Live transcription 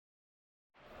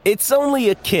It's only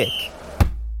a kick,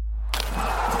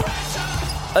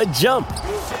 a jump,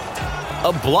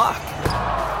 a block.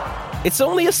 It's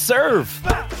only a serve.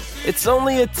 It's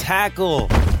only a tackle,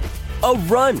 a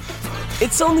run.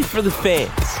 It's only for the fans.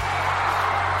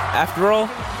 After all,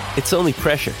 it's only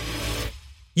pressure.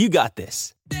 You got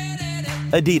this.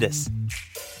 Adidas.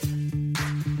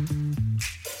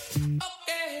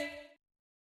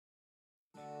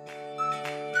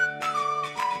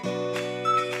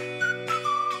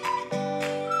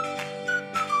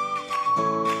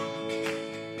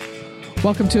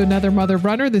 Welcome to another Mother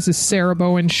Runner. This is Sarah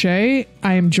Bowen Shea.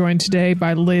 I am joined today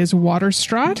by Liz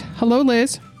Waterstraat. Hello,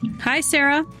 Liz. Hi,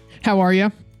 Sarah. How are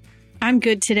you? I'm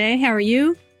good today. How are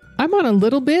you? I'm on a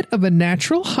little bit of a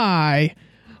natural high.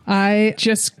 I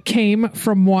just came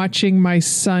from watching my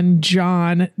son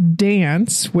John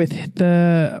dance with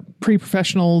the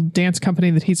pre-professional dance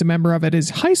company that he's a member of at his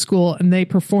high school, and they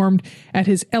performed at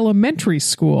his elementary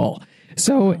school.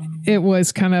 So it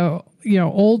was kind of,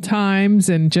 old times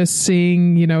and just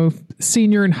seeing,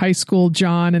 senior in high school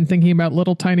John and thinking about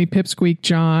little tiny pipsqueak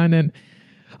John. And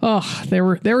there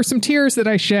were some tears that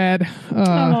I shed.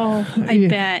 I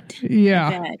bet.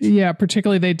 Yeah. Yeah.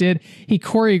 Particularly he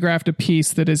choreographed a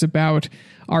piece that is about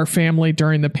our family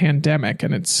during the pandemic,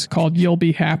 and it's called You'll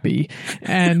Be Happy.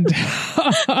 And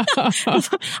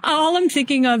all I'm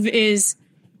thinking of is,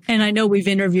 and I know we've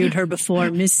interviewed her before,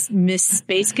 Miss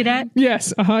Space Cadet.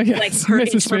 Yes. Yes. Like her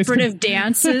Mrs. interpretive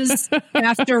dances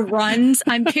after runs.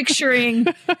 I'm picturing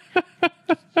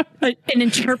an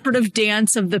interpretive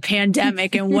dance of the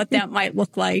pandemic and what that might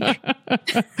look like.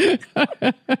 It's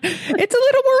a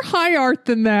little more high art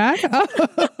than that.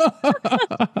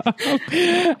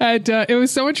 And it was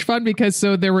so much fun because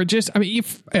there were just,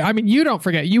 you don't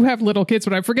forget, you have little kids,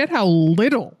 but I forget how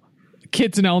little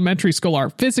kids in elementary school are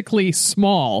physically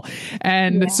small.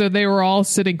 And so they were all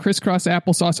sitting crisscross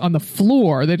applesauce on the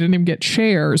floor. They didn't even get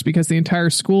chairs because the entire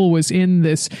school was in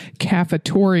this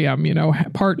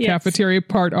cafetorium, part cafeteria,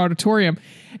 part auditorium.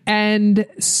 And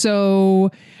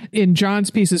so in John's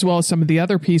piece, as well as some of the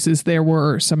other pieces, there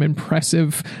were some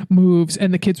impressive moves,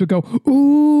 and the kids would go,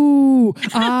 ooh,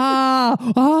 So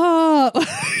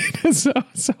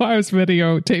I was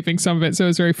videotaping some of it. So it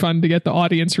was very fun to get the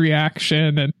audience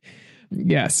reaction. And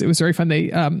yes, it was very fun.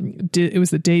 It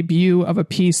was the debut of a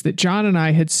piece that John and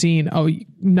I had seen a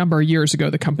number of years ago.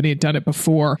 The company had done it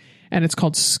before, and it's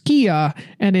called Skia,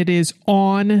 and it is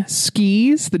on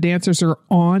skis. The dancers are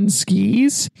on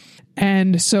skis.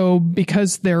 And so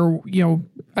because they're,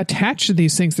 attached to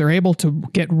these things, they're able to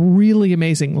get really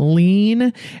amazing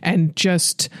lean and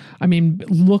just,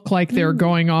 look like they're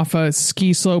going off a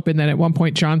ski slope. And then at one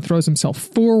point, John throws himself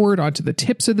forward onto the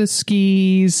tips of the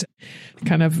skis,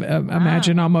 kind of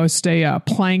imagine almost a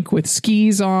plank with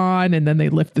skis on. And then they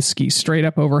lift the skis straight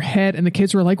up overhead. And the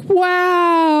kids were like,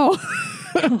 wow.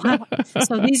 Wow.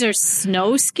 So these are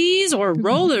snow skis or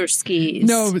roller skis?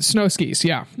 No, snow skis.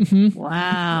 Yeah. Mm-hmm.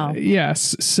 Wow.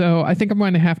 Yes. So I think I'm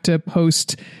going to have to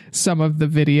post some of the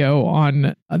video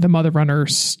on the Mother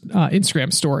Runner's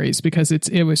Instagram stories because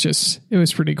it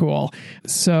was pretty cool.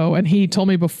 So, and he told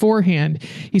me beforehand,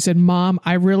 he said, Mom,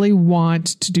 I really want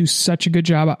to do such a good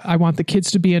job. I want the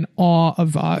kids to be in awe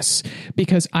of us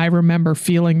because I remember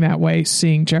feeling that way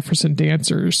seeing Jefferson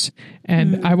dancers,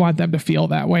 and I want them to feel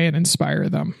that way and inspire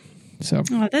them. So,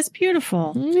 that's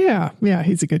beautiful. Yeah.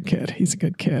 He's a good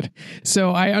kid.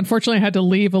 So I unfortunately had to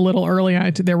leave a little early.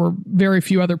 There were very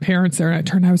few other parents there. And I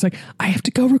turned, I was like, I have to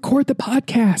go record the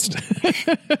podcast.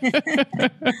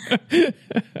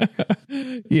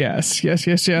 Yes.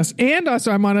 And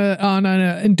also I'm on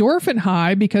an endorphin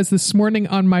high because this morning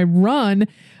on my run,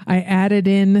 I added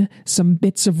in some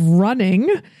bits of running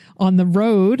on the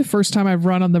road. First time I've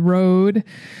run on the road.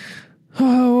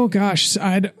 Oh gosh,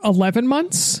 I had 11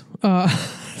 months. So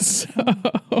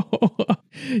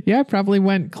I probably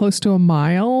went close to a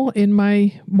mile in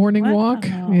my morning walk.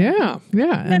 Yeah.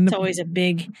 That's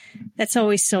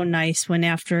always so nice when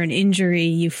after an injury,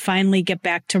 you finally get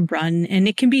back to run, and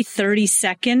it can be 30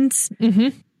 seconds. Mm-hmm.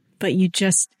 But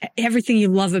everything you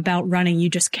love about running, you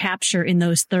just capture in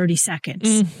those 30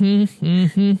 seconds. Mm-hmm,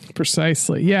 mm-hmm,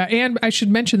 precisely. Yeah. And I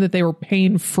should mention that they were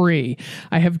pain-free.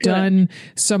 I have done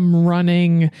some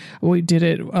running. We did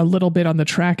it a little bit on the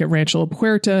track at Rancho La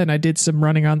Puerta, and I did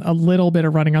a little bit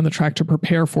of running on the track to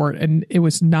prepare for it. And it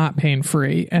was not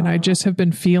pain-free. And I just have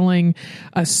been feeling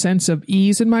a sense of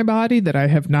ease in my body that I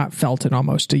have not felt in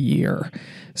almost a year.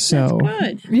 So,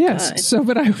 that's good. Yes. Good. So,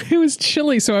 but it was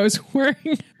chilly. So I was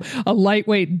wearing a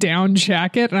lightweight down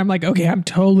jacket. And I'm like, okay, I'm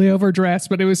totally overdressed,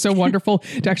 but it was so wonderful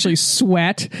to actually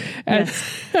sweat. And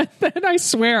then I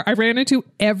swear I ran into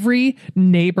every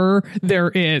neighbor there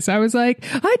is. I was like,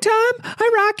 hi, Tom. Hi,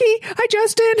 Rocky. Hi,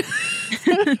 Justin.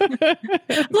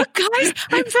 Look, guys,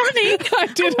 I'm running. I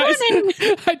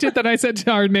did that. I said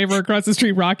to our neighbor across the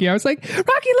street, Rocky, I was like,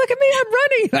 Rocky, look at me. I'm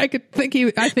running. I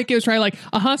think he was trying like,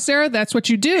 Sarah, that's what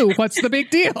you do. What's the big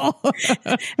deal?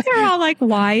 They're all like,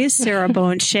 why is Sarah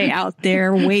Boneshay out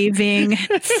there waving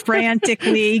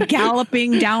frantically,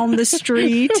 galloping down the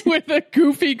street with a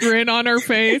goofy grin on her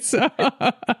face?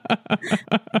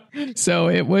 So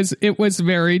it was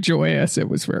very joyous. It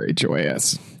was very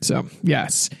joyous. So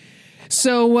yes.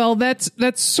 So, well, that's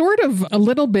sort of a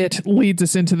little bit leads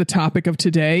us into the topic of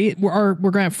today. We're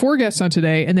going to have 4 guests on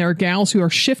today, and there are gals who are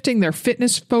shifting their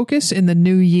fitness focus in the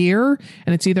new year,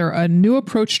 and it's either a new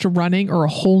approach to running or a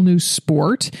whole new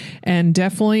sport. And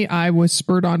definitely I was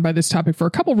spurred on by this topic for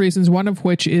a couple reasons, one of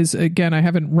which is, again, I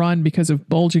haven't run because of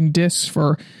bulging discs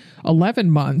for 11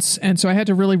 months. And so I had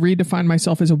to really redefine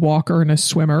myself as a walker and a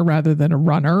swimmer rather than a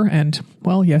runner. And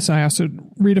well, yes, I also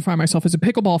redefine myself as a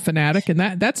pickleball fanatic, and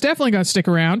that's definitely going to stick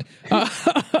around.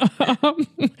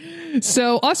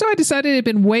 So also I decided it had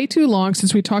been way too long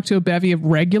since we talked to a bevy of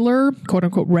regular, quote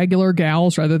unquote, regular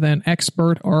gals rather than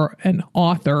expert or an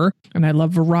author. And I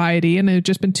love variety, and it had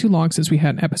just been too long since we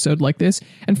had an episode like this.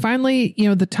 And finally,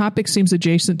 the topic seems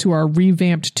adjacent to our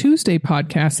revamped Tuesday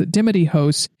podcast that Dimity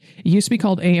hosts. It used to be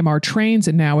called AMR Trains,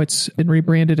 and now it's been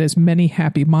rebranded as Many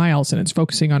Happy Miles, and it's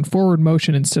focusing on forward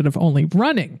motion instead of only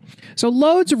running. So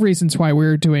loads of reasons why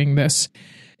we're doing this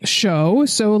show.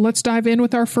 So let's dive in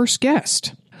with our first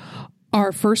guest.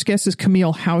 Our first guest is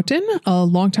Camille Houghton, a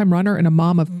longtime runner and a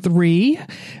mom of 3.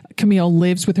 Camille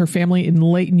lives with her family in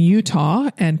Layton, Utah,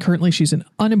 and currently she's an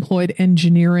unemployed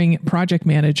engineering project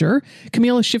manager.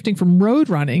 Camille is shifting from road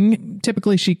running.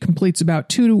 Typically, she completes about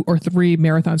 2 or 3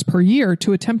 marathons per year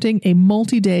to attempting a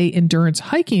multi-day endurance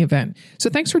hiking event. So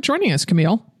thanks for joining us,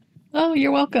 Camille. Oh,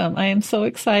 you're welcome. I am so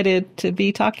excited to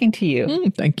be talking to you.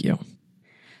 Thank you.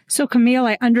 So, Camille,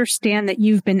 I understand that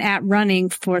you've been at running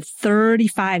for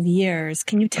 35 years.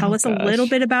 Can you tell us a little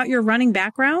bit about your running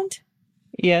background?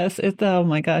 Yes. Oh,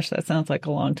 my gosh, that sounds like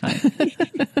a long time.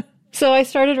 So I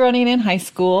started running in high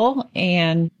school,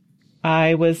 and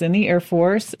I was in the Air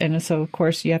Force. And so, of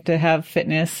course, you have to have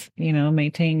fitness,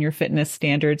 maintain your fitness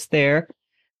standards there.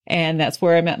 And that's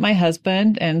where I met my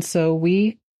husband. And so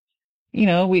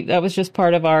that was just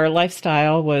part of our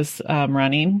lifestyle was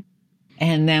running.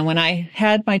 And then when I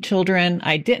had my children,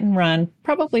 I didn't run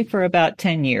probably for about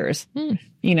 10 years.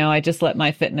 I just let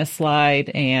my fitness slide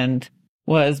and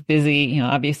was busy,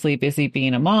 obviously busy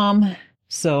being a mom.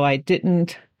 So I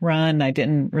didn't run. I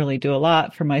didn't really do a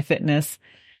lot for my fitness.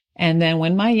 And then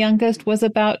when my youngest was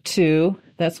about 2,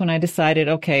 that's when I decided,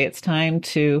 okay, it's time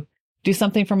to do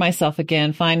something for myself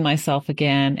again, find myself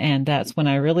again. And that's when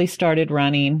I really started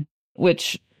running,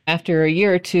 which after a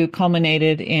year or 2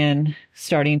 culminated in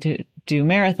starting to do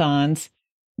marathons,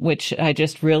 which I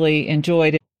just really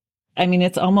enjoyed. I mean,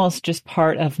 it's almost just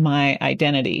part of my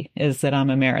identity is that I'm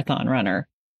a marathon runner.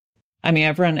 I mean,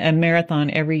 I've run a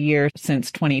marathon every year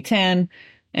since 2010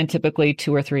 and typically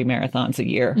 2 or 3 marathons a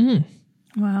year.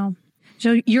 Wow.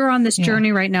 So you're on this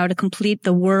journey right now to complete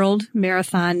the World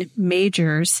Marathon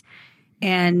Majors.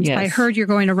 And I heard you're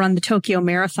going to run the Tokyo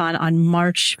Marathon on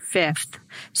March 5th.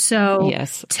 So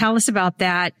tell us about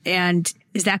that. And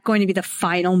is that going to be the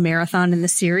final marathon in the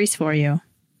series for you?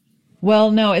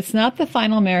 Well, no, it's not the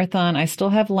final marathon. I still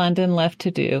have London left to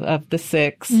do of the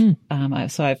 6.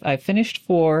 So I've finished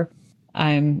 4.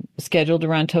 I'm scheduled to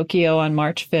run Tokyo on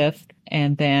March 5th,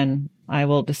 and then I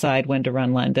will decide when to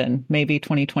run London, maybe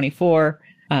 2024.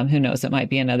 Who knows? It might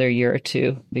be another year or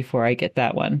 2 before I get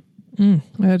that one.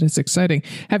 That is exciting.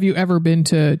 Have you ever been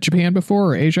to Japan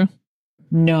before or Asia?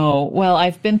 No. Well,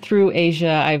 I've been through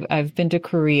Asia. I've been to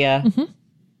Korea,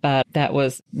 but that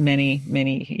was many,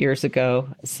 many years ago.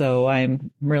 So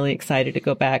I'm really excited to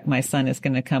go back. My son is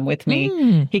going to come with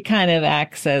me. He kind of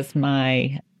acts as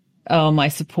my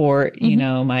support,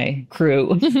 my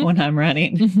crew when I'm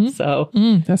running. So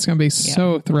that's going to be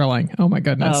so thrilling. Oh my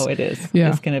goodness. Oh, it is. Yeah.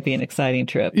 It's going to be an exciting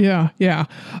trip. Yeah. Yeah.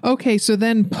 Okay. So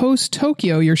then post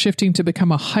Tokyo, you're shifting to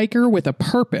become a hiker with a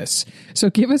purpose. So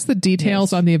give us the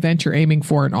details on the event you're aiming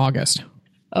for in August.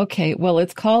 Okay. Well,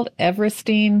 it's called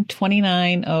Everesting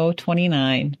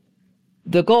 29029.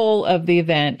 The goal of the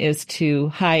event is to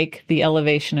hike the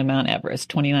elevation of Mount Everest,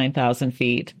 29,000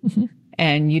 feet.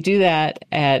 And you do that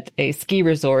at a ski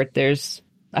resort. There's,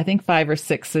 I think, 5 or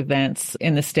 6 events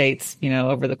in the States,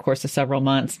 over the course of several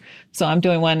months. So I'm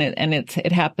doing one, and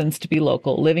it happens to be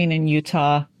local. Living in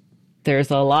Utah,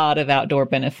 there's a lot of outdoor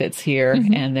benefits here,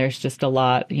 and there's just a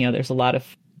lot, there's a lot of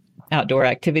outdoor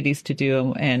activities to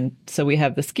do. And so we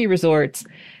have the ski resorts,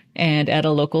 and at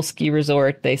a local ski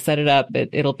resort, they set it up.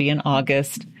 It'll be in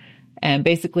August. And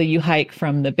basically you hike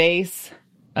from the base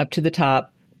up to the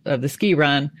top of the ski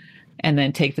run and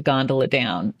then take the gondola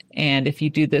down. And if you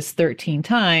do this 13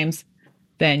 times,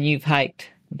 then you've hiked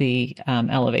the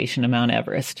elevation of Mount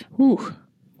Everest. Ooh.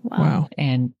 Wow.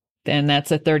 And then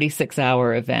that's a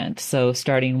 36-hour event. So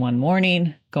starting one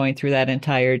morning, going through that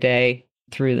entire day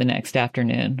through the next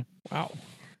afternoon. Wow.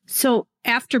 So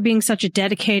after being such a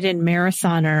dedicated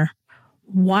marathoner,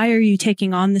 why are you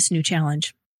taking on this new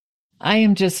challenge? I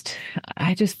just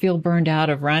feel burned out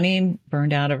of running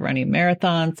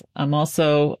marathons. I'm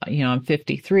also, I'm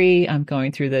 53. I'm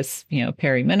going through this,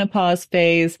 perimenopause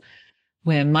phase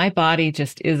when my body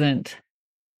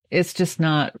it's just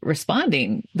not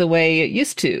responding the way it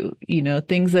used to.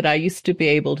 Things that I used to be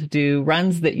able to do,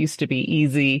 runs that used to be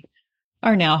easy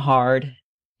are now hard.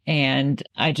 And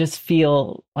I just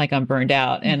feel like I'm burned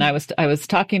out. And I was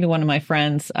talking to one of my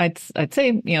friends, I'd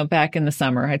say, back in the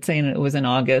summer, I'd say it was in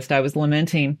August, I was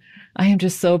lamenting, I am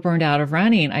just so burned out of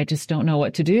running. I just don't know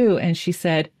what to do. And she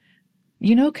said,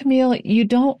 Camille, you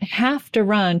don't have to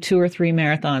run 2 or 3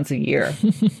 marathons a year.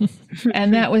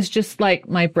 And that was just like,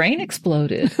 my brain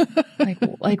exploded.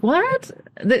 like what?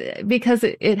 Because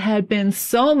it had been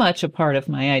so much a part of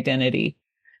my identity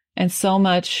and so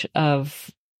much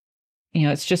of,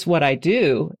 it's just what I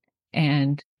do.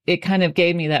 And it kind of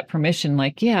gave me that permission,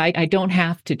 like, yeah, I don't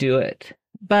have to do it,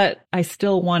 but I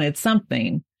still wanted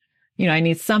something. I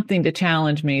need something to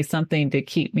challenge me, something to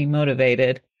keep me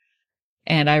motivated.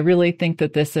 And I really think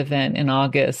that this event in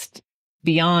August,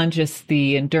 beyond just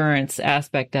the endurance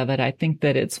aspect of it, I think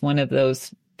that it's one of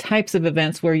those types of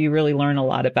events where you really learn a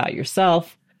lot about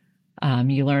yourself.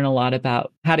 You learn a lot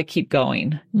about how to keep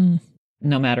going.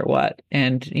 No matter what.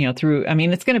 And, it's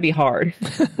going to be hard.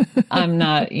 I'm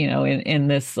not, in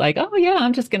this like, oh yeah,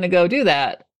 I'm just going to go do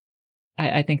that.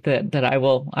 I think that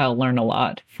I'll learn a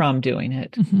lot from doing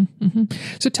it.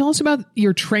 So tell us about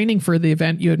your training for the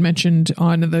event. You had mentioned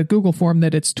on the Google form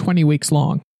that it's 20 weeks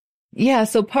long. Yeah.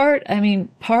 So part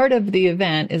of the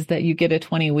event is that you get a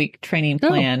 20-week training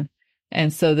plan.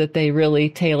 And so that they really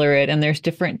tailor it. And there's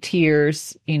different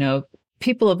tiers,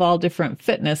 people of all different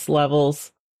fitness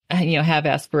levels have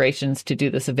aspirations to do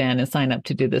this event and sign up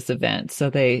to do this event. So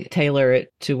they tailor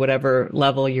it to whatever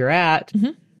level you're at.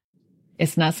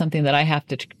 It's not something that I have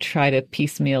to try to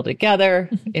piecemeal together.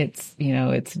 It's,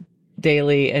 it's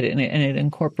daily and it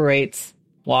incorporates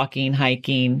walking,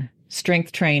 hiking,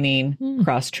 strength training,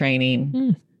 cross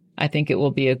training. I think it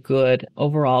will be a good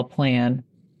overall plan,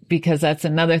 because that's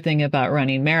another thing about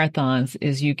running marathons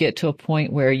is you get to a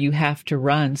point where you have to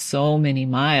run so many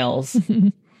miles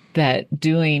that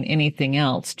doing anything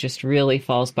else just really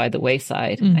falls by the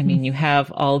wayside. You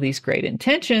have all these great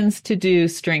intentions to do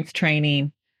strength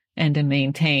training and to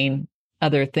maintain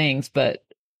other things, but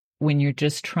when you're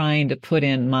just trying to put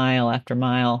in mile after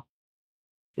mile,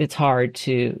 it's hard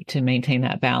to maintain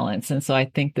that balance. And so I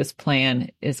think this plan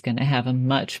is going to have a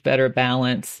much better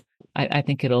balance. I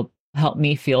think it'll help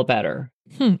me feel better.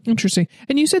 Interesting.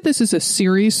 And you said this is a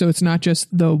series, so it's not just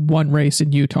the one race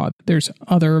in Utah. There's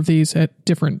other of these at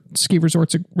different ski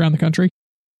resorts around the country?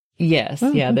 Yes.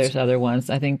 There's other ones.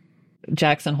 I think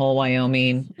Jackson Hole,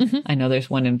 Wyoming. I know there's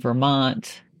one in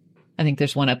Vermont. I think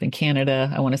there's one up in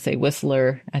Canada. I want to say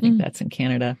Whistler. I think that's in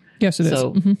Canada. Yes, it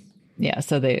is. Yeah,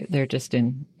 so they're just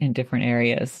in different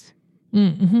areas.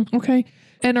 Okay.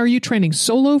 And are you training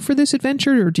solo for this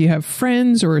adventure, or do you have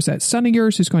friends, or is that son of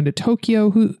yours who's going to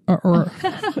Tokyo?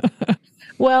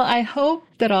 Well, I hope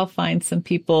that I'll find some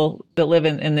people that live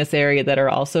in this area that are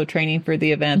also training for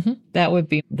the event. That would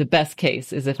be the best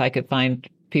case, is if I could find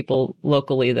people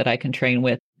locally that I can train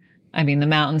with. The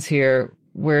mountains here,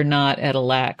 we're not at a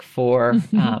lack for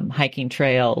hiking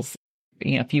trails.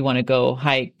 If you want to go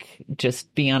hike,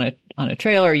 just be on a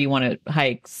trail, or you want to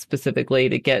hike specifically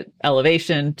to get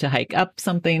elevation, to hike up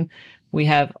something, we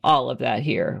have all of that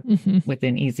here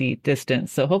within easy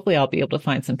distance. So hopefully I'll be able to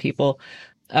find some people.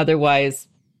 Otherwise,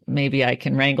 maybe I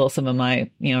can wrangle some of my,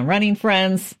 running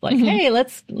friends, like, hey,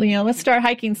 let's start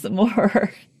hiking some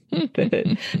more.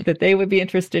 that they would be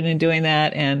interested in doing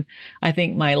that. And I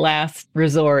think my last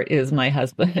resort is my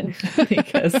husband,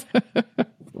 because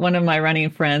one of my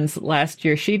running friends last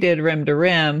year, she did rim to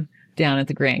rim down at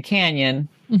the Grand Canyon.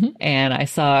 And I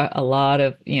saw a lot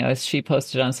of, as she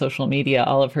posted on social media,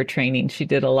 all of her training. She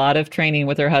did a lot of training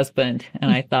with her husband.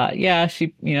 And I thought, yeah,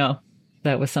 she,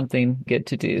 that was something good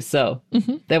to do. So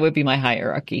that would be my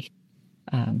hierarchy.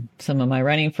 Some of my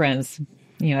running friends,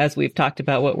 as we've talked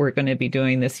about what we're going to be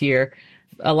doing this year,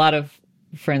 a lot of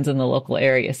friends in the local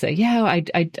area say, yeah,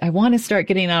 I want to start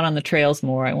getting out on the trails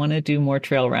more. I want to do more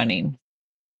trail running.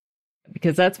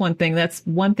 Because that's one thing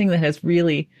that has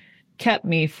really kept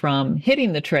me from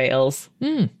hitting the trails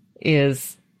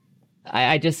is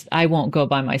I won't go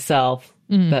by myself,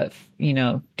 but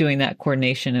doing that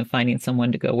coordination and finding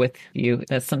someone to go with you,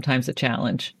 that's sometimes a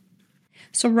challenge.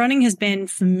 So running has been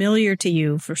familiar to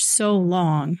you for so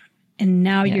long, and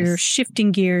now you're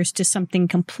shifting gears to something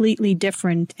completely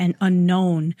different and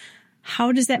unknown.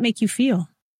 How does that make you feel?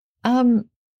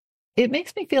 It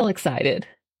makes me feel excited.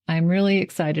 I'm really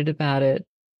excited about it.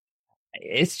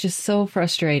 It's just so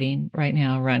frustrating right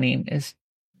now. Running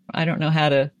I don't know how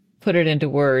to put it into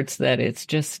words, that it's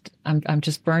just, I'm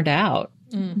just burned out,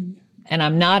 and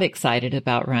I'm not excited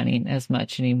about running as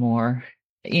much anymore.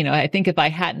 I think if I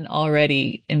hadn't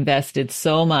already invested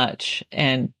so much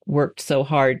and worked so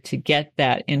hard to get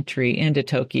that entry into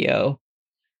Tokyo,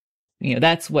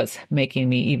 that's what's making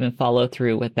me even follow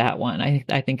through with that one.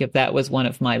 I think if that was one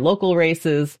of my local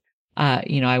races,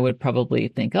 I would probably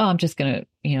think, I'm just going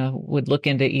to, would look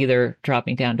into either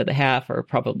dropping down to the half or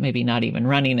probably maybe not even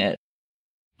running it.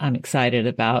 I'm excited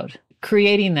about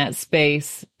creating that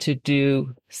space to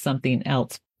do something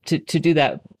else, to do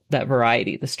that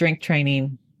variety, the strength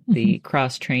training, the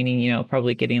cross training,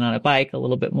 probably getting on a bike a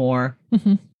little bit more,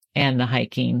 and the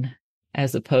hiking,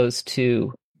 as opposed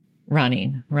to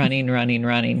running,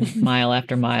 mile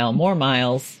after mile, more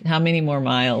miles. How many more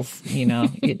miles?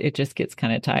 It just gets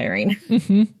kind of tiring.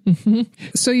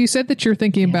 So you said that you're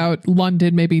thinking about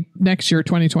London maybe next year,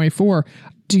 2024.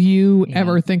 Do you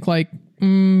ever think like,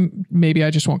 maybe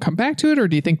I just won't come back to it? Or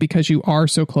do you think because you are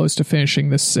so close to finishing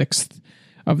the 6th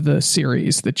of the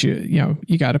series that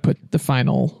you got to put the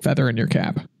final feather in your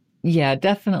cap? Yeah,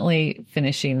 definitely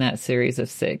finishing that series of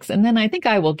 6. And then I think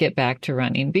I will get back to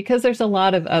running, because there's a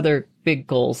lot of other big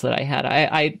goals that I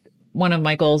had. One of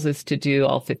my goals is to do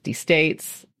all 50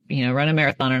 states, run a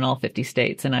marathon in all 50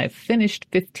 states. And I've finished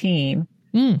 15.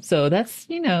 So that's,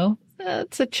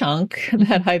 that's a chunk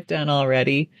that I've done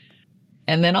already.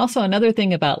 And then also another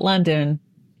thing about London,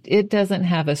 it doesn't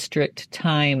have a strict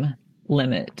time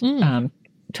limit.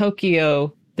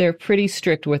 Tokyo, they're pretty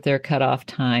strict with their cutoff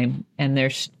time, and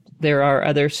there are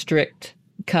other strict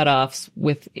cutoffs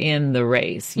within the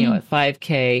race. At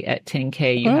 5K, at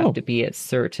 10K, you have to be at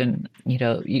certain, you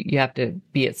have to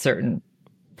be at certain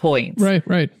points.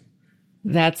 Right.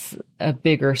 That's a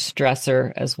bigger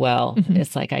stressor as well.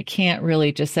 It's like, I can't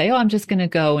really just say, I'm just going to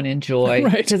go and enjoy.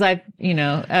 Because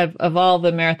of all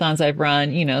the marathons I've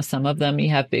run, some of them you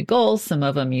have big goals. Some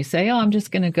of them you say, I'm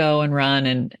just going to go and run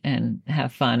and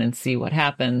have fun and see what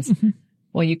happens.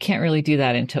 Well, you can't really do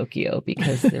that in Tokyo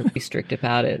because they're pretty strict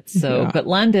about it. So, but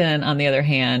London, on the other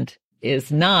hand,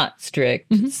 is not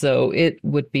strict. So it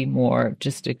would be more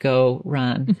just to go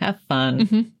run, have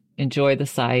fun, enjoy the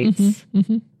sights.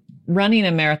 Running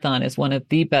a marathon is one of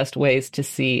the best ways to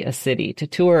see a city, to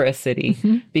tour a city,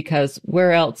 because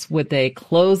where else would they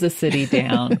close a city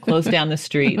down, close down the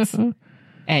streets,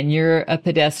 and you're a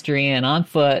pedestrian on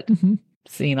foot,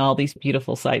 seeing all these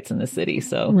beautiful sights in the city.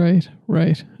 So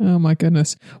right. Oh my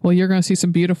goodness. Well, you're going to see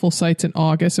some beautiful sights in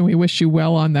August, and we wish you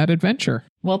well on that adventure.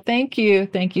 Well, thank you.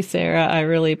 Thank you, Sarah. I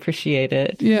really appreciate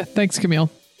it. Yeah. Thanks, Camille.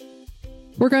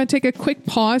 We're going to take a quick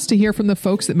pause to hear from the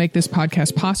folks that make this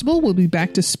podcast possible. We'll be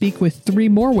back to speak with 3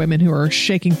 more women who are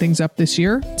shaking things up this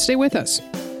year. Stay with us.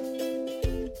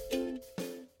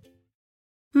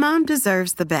 Mom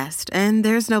deserves the best, and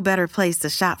there's no better place to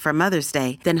shop for Mother's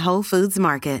Day than Whole Foods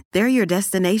Market. They're your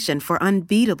destination for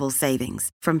unbeatable savings,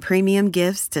 from premium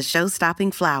gifts to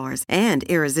show-stopping flowers and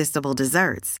irresistible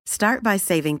desserts. Start by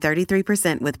saving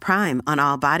 33% with Prime on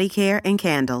all body care and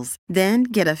candles. Then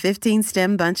get a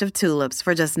 15-stem bunch of tulips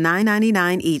for just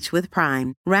 $9.99 each with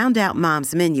Prime. Round out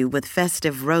Mom's menu with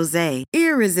festive rosé,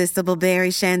 irresistible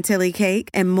berry chantilly cake,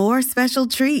 and more special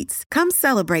treats. Come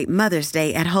celebrate Mother's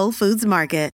Day at Whole Foods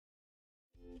Market.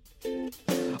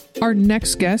 Our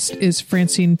next guest is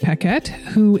Francine Paquette,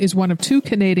 who is one of 2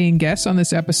 Canadian guests on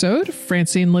this episode.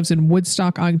 Francine lives in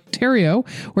Woodstock, Ontario,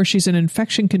 where she's an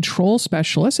infection control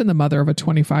specialist and the mother of a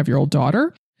 25-year-old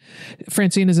daughter.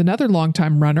 Francine is another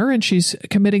longtime runner, and she's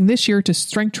committing this year to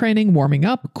strength training, warming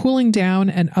up, cooling down,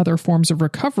 and other forms of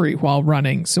recovery while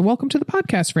running. So welcome to the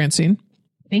podcast, Francine.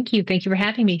 Thank you. Thank you for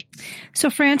having me. So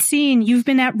Francine, you've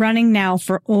been at running now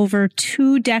for over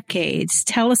 2 decades.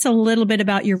 Tell us a little bit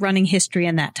about your running history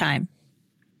in that time.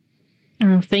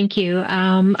 Oh, thank you.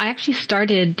 I actually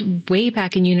started way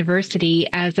back in university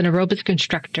as an aerobics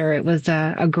instructor. It was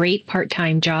a great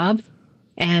part-time job.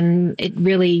 And it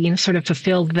really, sort of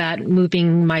fulfilled that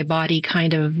moving my body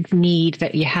kind of need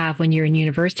that you have when you're in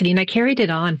university. And I carried it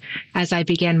on as I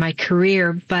began my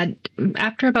career. But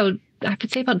after about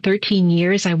 13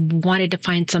 years, I wanted to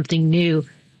find something new.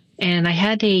 And I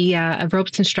had a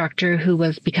ropes instructor who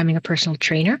was becoming a personal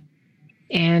trainer.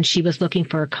 And she was looking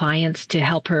for clients to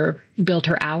help her build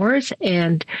her hours.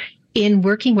 And in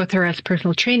working with her as a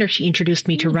personal trainer, she introduced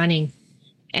me to running.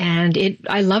 And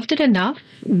I loved it enough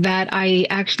that I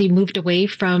actually moved away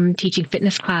from teaching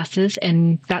fitness classes.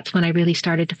 And that's when I really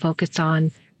started to focus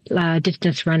on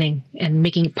distance running and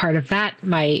making part of that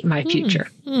my future.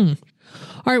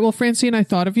 All right. Well, Francine, I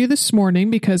thought of you this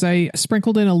morning because I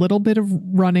sprinkled in a little bit of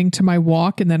running to my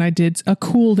walk, and then I did a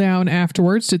cool down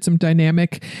afterwards, did some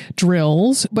dynamic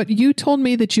drills. But you told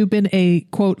me that you've been a,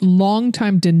 quote,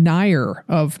 longtime denier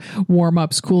of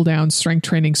warm-ups, cool downs, strength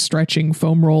training, stretching,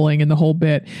 foam rolling, and the whole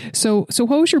bit. So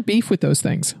what was your beef with those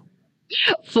things?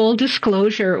 Full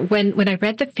disclosure, when I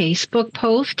read the Facebook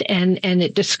post and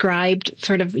it described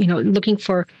sort of, looking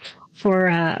for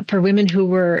women who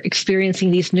were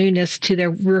experiencing these newness to their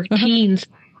routines,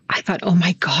 I thought, oh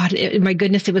my God, my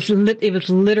goodness, it was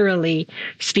literally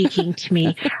speaking to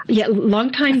me. Yeah,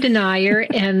 longtime denier.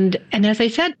 And as I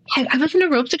said, I wasn't a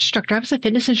ropes instructor. I was a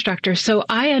fitness instructor. So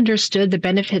I understood the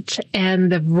benefits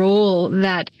and the role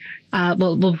that,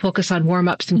 we'll focus on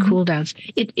warm-ups and cool downs.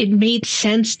 It made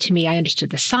sense to me. I understood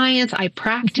the science. I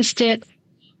practiced it.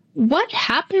 What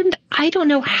happened? I don't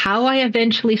know how I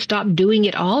eventually stopped doing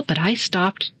it all, but I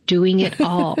stopped doing it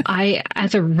all.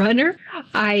 As a runner,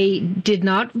 I did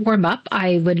not warm up.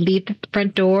 I would leave the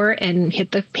front door and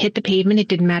hit the pavement. It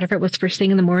didn't matter if it was first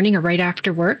thing in the morning or right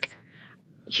after work.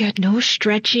 You had no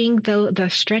stretching, the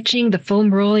stretching, the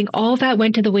foam rolling, all that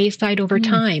went to the wayside over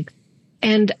time.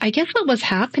 And I guess what was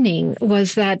happening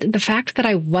was that the fact that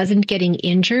I wasn't getting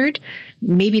injured,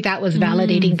 maybe that was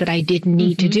validating that I didn't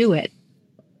need to do it.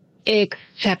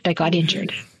 Except I got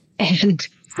injured. And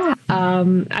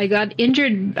I got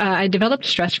injured. I developed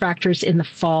stress fractures in the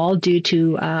fall due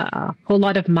to a whole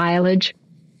lot of mileage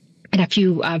and a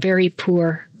few very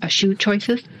poor shoe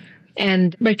choices.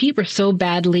 And my feet were so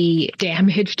badly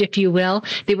damaged, if you will.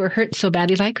 They were hurt so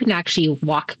badly that I couldn't actually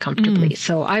walk comfortably.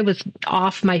 So I was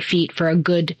off my feet for a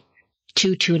good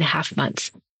 2.5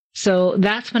 months. So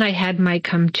that's when I had my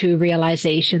come to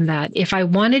realization that if I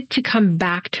wanted to come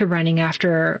back to running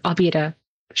after, albeit a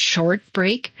short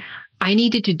break, I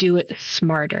needed to do it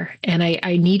smarter. And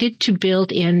I needed to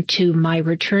build into my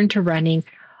return to running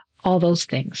all those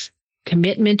things.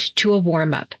 Commitment to a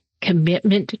warm-up,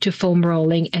 commitment to foam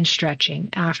rolling and stretching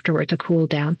afterwards, a cool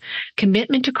down,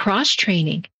 commitment to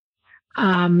cross-training.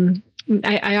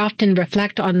 I often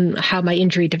reflect on how my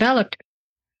injury developed.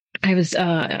 I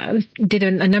did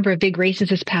a number of big races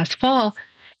this past fall,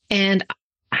 and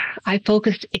I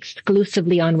focused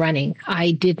exclusively on running.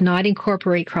 I did not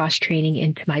incorporate cross-training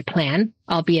into my plan,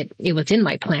 albeit it was in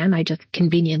my plan. I just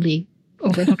conveniently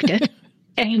overlooked it.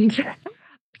 And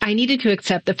I needed to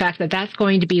accept the fact that that's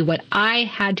going to be what I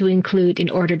had to include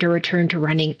in order to return to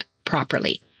running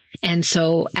properly. And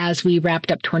so as we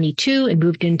wrapped up 22 and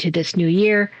moved into this new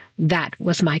year, that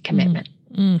was my commitment.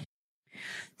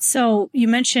 So you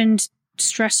mentioned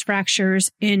stress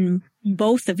fractures in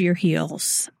both of your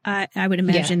heels. I would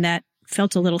imagine that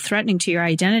felt a little threatening to your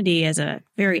identity as a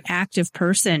very active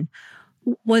person.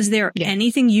 Was there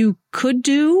anything you could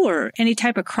do or any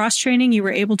type of cross training you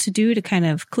were able to do to kind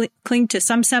of cling to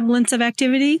some semblance of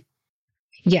activity?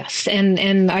 Yes.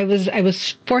 And I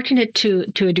was fortunate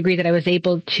to a degree that I was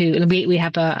able to, we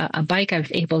have a bike. I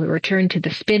was able to return to the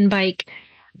spin bike.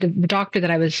 The doctor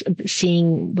that I was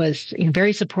seeing was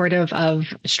very supportive of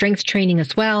strength training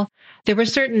as well. There were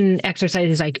certain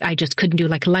exercises I just couldn't do,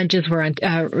 like lunges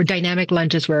or dynamic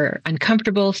lunges were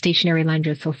uncomfortable, stationary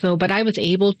lunges so. But I was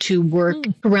able to work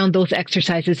around those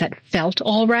exercises that felt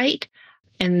all right.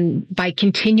 And by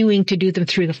continuing to do them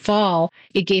through the fall,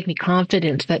 it gave me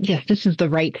confidence that, yes, this is the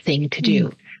right thing to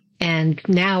do. And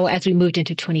now as we moved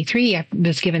into 23, I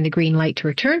was given the green light to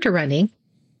return to running.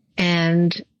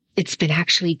 And it's been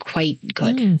actually quite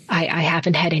good. I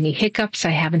haven't had any hiccups. I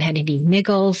haven't had any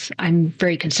niggles. I'm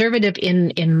very conservative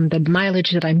in the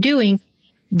mileage that I'm doing,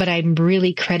 but I'm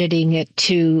really crediting it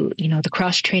to, the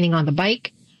cross training on the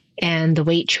bike and the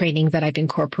weight training that I've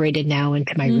incorporated now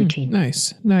into my routine.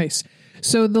 Nice.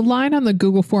 So the line on the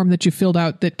Google form that you filled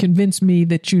out that convinced me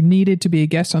that you needed to be a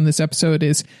guest on this episode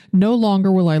is, no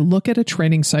longer will I look at a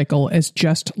training cycle as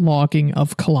just logging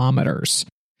of kilometers.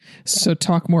 So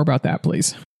talk more about that,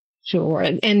 please. Sure.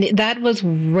 And that was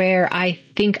where I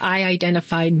think I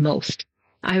identified most.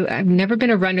 I've never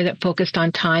been a runner that focused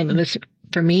on time. It was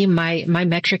for me, my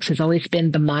metrics has always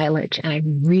been the mileage. And I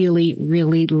really,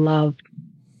 really love,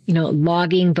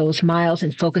 logging those miles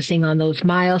and focusing on those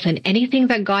miles, and anything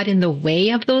that got in the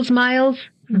way of those miles,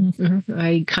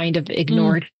 I kind of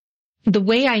ignored. The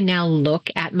way I now look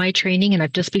at my training, and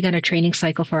I've just begun a training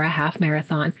cycle for a half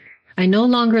marathon, I'm no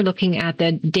longer looking at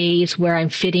the days where I'm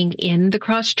fitting in the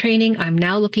cross training. I'm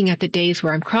now looking at the days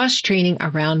where I'm cross training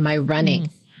around my running,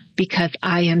 because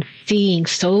I am seeing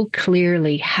so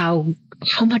clearly how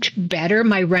much better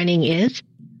my running is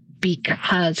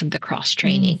because of the cross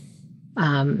training.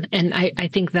 And I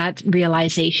think that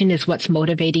realization is what's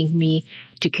motivating me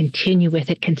to continue with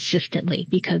it consistently,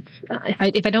 because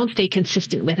if I don't stay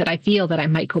consistent with it, I feel that I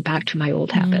might go back to my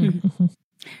old habit.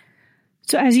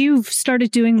 So as you've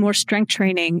started doing more strength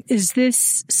training, is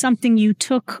this something you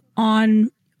took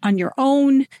on your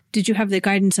own? Did you have the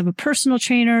guidance of a personal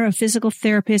trainer, a physical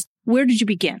therapist? Where did you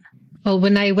begin? Well,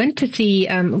 when I went to see,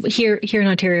 here in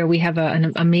Ontario, we have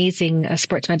an amazing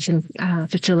sports medicine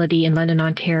facility in London,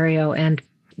 Ontario, and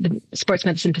the sports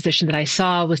medicine physician that I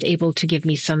saw was able to give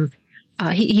me some,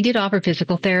 he did offer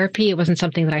physical therapy. It wasn't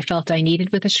something that I felt I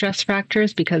needed with the stress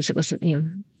fractures, because it was,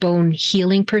 bone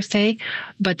healing per se,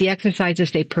 but the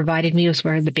exercises they provided me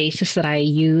were the basis that I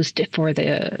used for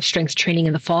the strength training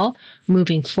in the fall.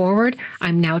 Moving forward,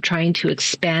 I'm now trying to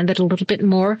expand it a little bit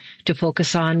more to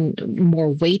focus on more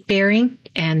weight bearing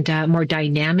and more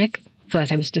dynamic. So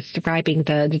as I was describing,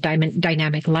 the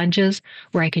dynamic lunges,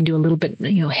 where I can do a little bit,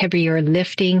 heavier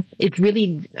lifting.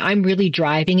 I'm really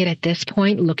driving it at this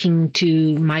point, looking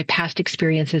to my past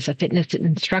experience as a fitness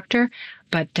instructor,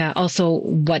 but also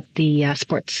what the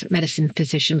sports medicine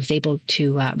physician was able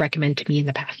to recommend to me in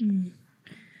the past.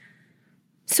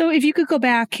 So if you could go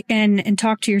back and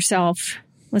talk to yourself,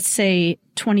 let's say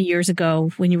 20 years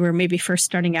ago, when you were maybe first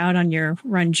starting out on your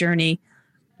run journey,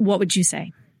 what would you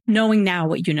say, knowing now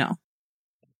what you know?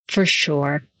 For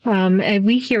sure. And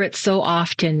we hear it so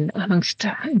often amongst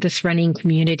this running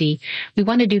community. We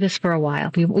want to do this for a while.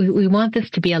 We want this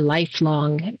to be a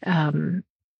lifelong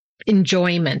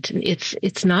enjoyment.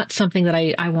 It's not something that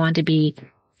I want to be,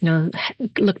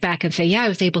 look back and say, yeah, I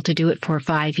was able to do it for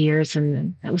 5 years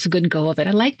and that was a good go of it.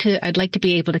 I'd like to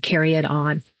be able to carry it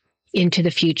on into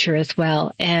the future as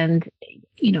well. And,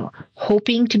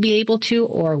 hoping to be able to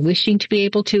or wishing to be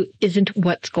able to isn't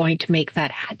what's going to make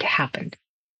that happen.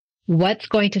 What's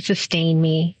going to sustain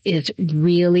me is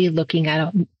really looking at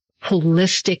a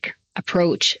holistic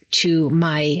approach to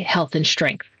my health and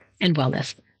strength and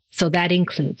wellness. So that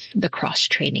includes the cross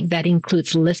training. That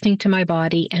includes listening to my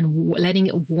body and letting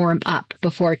it warm up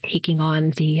before taking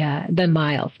on the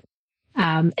miles.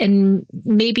 And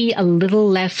maybe a little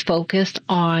less focused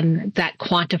on that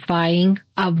quantifying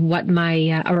of what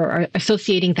my, or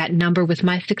associating that number with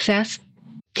my success,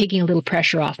 taking a little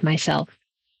pressure off myself.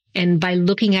 And by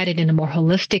looking at it in a more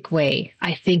holistic way,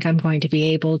 I think I'm going to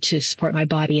be able to support my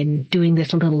body in doing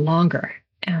this a little longer.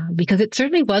 Because it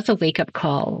certainly was a wake-up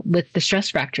call with the stress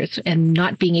fractures and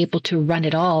not being able to run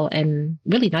at all and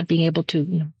really not being able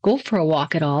to go for a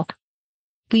walk at all.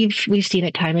 We've seen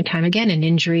it time and time again. An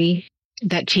injury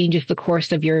that changes the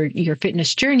course of your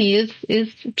fitness journey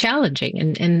is challenging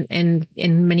and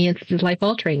in many instances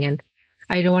life-altering. And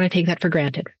I don't want to take that for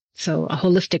granted. So a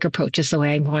holistic approach is the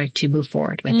way I'm going to move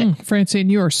forward with it. Francine,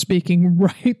 you are speaking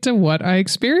right to what I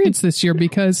experienced this year,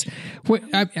 because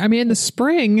in the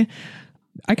spring,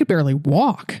 I could barely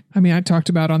walk. I talked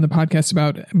about on the podcast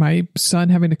about my son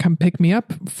having to come pick me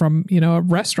up from, a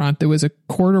restaurant that was a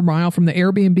quarter mile from the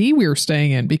Airbnb we were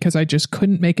staying in, because I just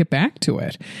couldn't make it back to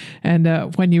it. And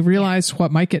when you realize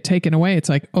what might get taken away, it's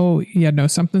like, oh yeah, no,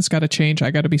 something's got to change.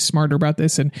 I got to be smarter about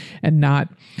this and not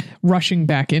rushing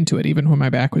back into it. Even when my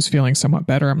back was feeling somewhat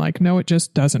better, I'm like, no, it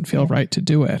just doesn't feel right to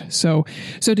do it. So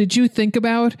did you think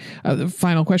about, the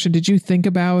final question, did you think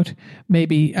about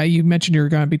maybe, you mentioned you're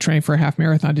going to be training for a half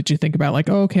marathon. Did you think about like,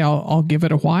 oh, okay, I'll give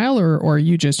it a while, or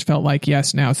you just felt like,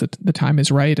 yes, now the time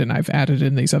is right and I've added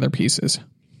in these other pieces?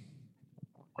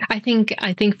 I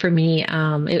think for me,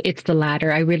 it's the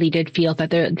latter. I really did feel that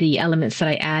the elements that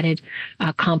I added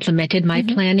complemented my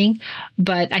planning,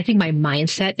 but I think my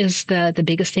mindset is the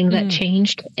biggest thing that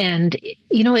changed. And,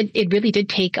 it really did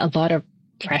take a lot of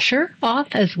pressure off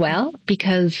as well,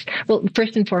 because, well,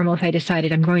 first and foremost, I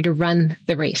decided I'm going to run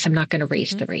the race. I'm not going to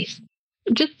race the race.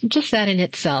 Just that in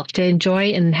itself, to enjoy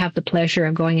and have the pleasure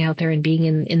of going out there and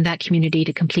being in that community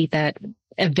to complete that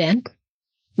event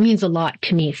means a lot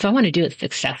to me. So I want to do it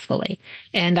successfully.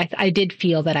 And I did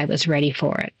feel that I was ready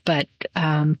for it. But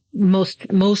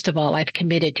most of all, I've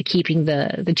committed to keeping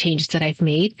the changes that I've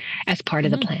made as part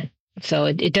of the plan. So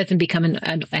it doesn't become an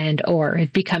and or.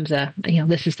 It becomes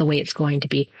this is the way it's going to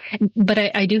be. But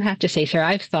I do have to say, Sarah,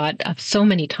 I've thought of so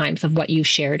many times of what you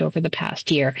shared over the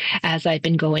past year as I've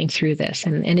been going through this.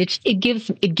 And it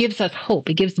gives us hope.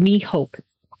 It gives me hope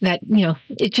that,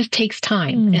 it just takes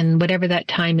time. And whatever that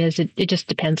time is, it just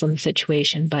depends on the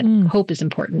situation. But hope is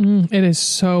important. It is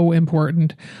so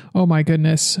important. Oh my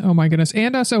goodness.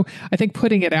 And also, I think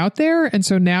putting it out there. And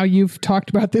so now you've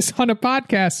talked about this on a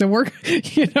podcast. So we're,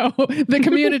 the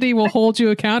community will hold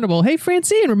you accountable. Hey,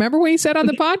 Francine, remember what you said on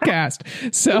the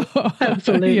podcast? So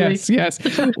absolutely. Yes.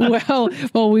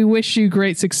 Well, we wish you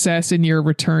great success in your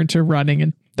return to running.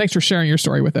 And thanks for sharing your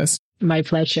story with us. My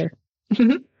pleasure.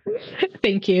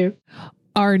 Thank you.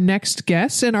 Our next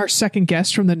guest and our second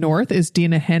guest from the north is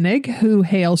Dina Hennig, who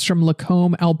hails from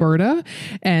Lacombe, Alberta.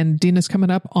 And Dina's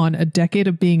coming up on a decade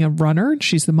of being a runner.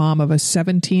 She's the mom of a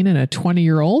 17 and a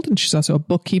 20-year-old, and she's also a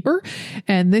bookkeeper.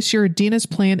 And this year, Dina's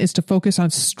plan is to focus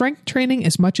on strength training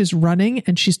as much as running,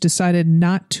 and she's decided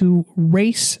not to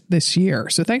race this year.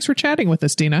 So thanks for chatting with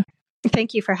us, Dina.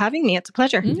 Thank you for having me. It's a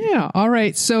pleasure. Yeah. All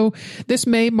right. So this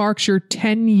May marks your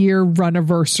 10-year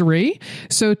run-iversary.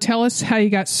 So tell us how you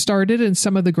got started and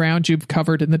some of the ground you've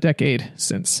covered in the decade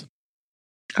since.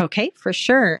 Okay, for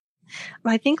sure.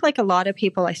 I think like a lot of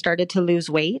people, I started to lose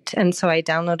weight. And so I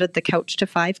downloaded the Couch to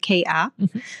 5K app.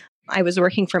 I was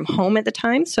working from home at the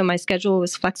time, so my schedule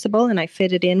was flexible and I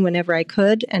fit it in whenever I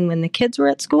could and when the kids were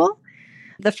at school.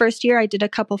 The first year I did a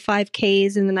couple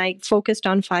 5Ks and then I focused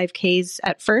on 5Ks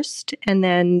at first and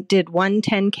then did one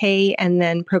 10K and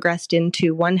then progressed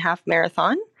into one half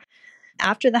marathon.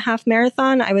 After the half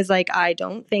marathon, I was like, I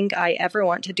don't think I ever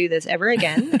want to do this ever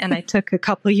again. And I took a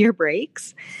couple year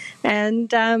breaks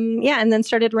and and then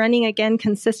started running again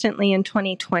consistently in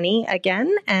 2020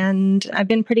 again. And I've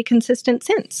been pretty consistent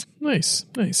since. Nice.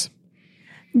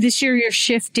 This year, you're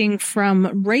shifting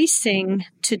from racing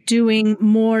to doing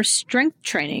more strength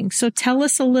training. So tell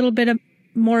us a little bit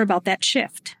more about that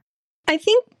shift. I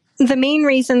think the main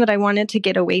reason that I wanted to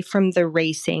get away from the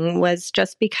racing was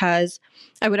just because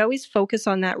I would always focus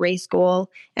on that race goal.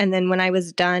 And then when I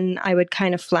was done, I would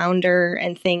kind of flounder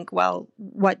and think, well,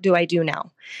 what do I do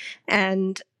now?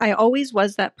 And I always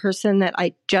was that person that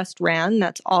I just ran.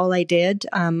 That's all I did.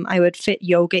 I would fit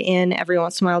yoga in every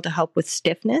once in a while to help with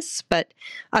stiffness. But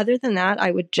other than that,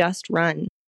 I would just run.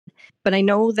 But I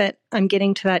know that I'm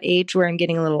getting to that age where I'm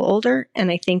getting a little older, and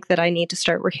I think that I need to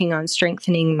start working on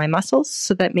strengthening my muscles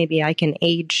so that maybe I can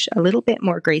age a little bit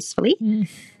more gracefully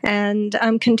and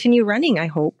continue running, I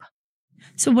hope.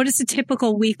 So what does a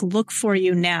typical week look for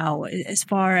you now as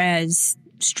far as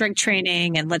strength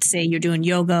training and let's say you're doing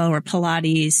yoga or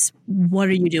Pilates? What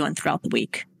are you doing throughout the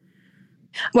week?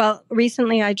 Well,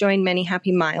 recently I joined Many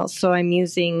Happy Miles, so I'm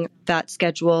using that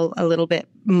schedule a little bit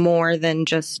more than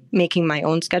just making my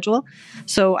own schedule.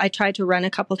 So I try to run a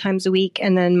couple times a week,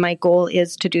 and then my goal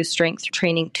is to do strength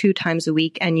training 2 times a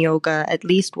week and yoga at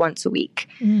least once a week.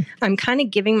 I'm kind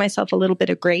of giving myself a little bit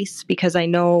of grace because I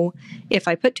know if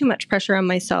I put too much pressure on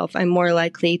myself, I'm more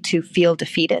likely to feel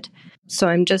defeated. So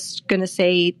I'm just going to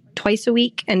say twice a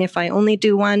week. And if I only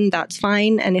do one, that's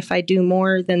fine. And if I do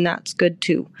more, then that's good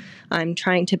too. I'm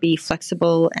trying to be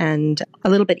flexible and a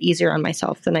little bit easier on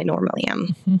myself than I normally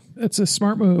am. That's a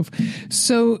smart move.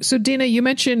 So Dina, you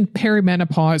mentioned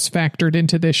perimenopause factored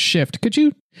into this shift. Could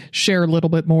you share a little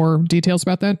bit more details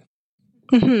about that?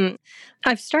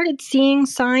 I've started seeing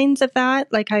signs of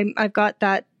that. Like I've got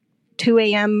that 2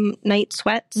 a.m. night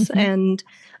sweats and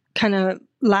kind of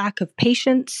lack of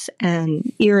patience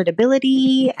and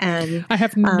irritability. And I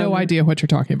have no idea what you're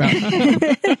talking about.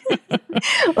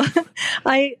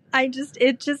 I've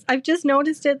just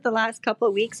noticed it the last couple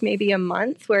of weeks, maybe a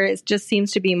month, where it just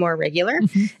seems to be more regular.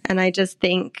 And I just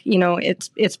think,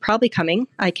 it's probably coming.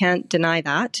 I can't deny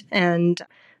that. And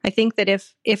I think that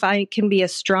if I can be a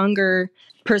stronger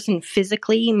person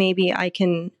physically, maybe I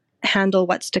can handle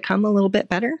what's to come a little bit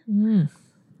better.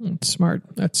 That's smart.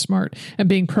 That's smart. And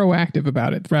being proactive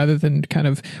about it rather than kind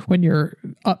of when you're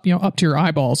up to your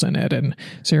eyeballs in it. And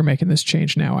so you're making this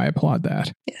change now. I applaud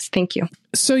that. Yes. Thank you.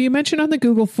 So you mentioned on the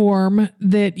Google form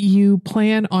that you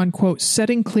plan on, quote,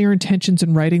 setting clear intentions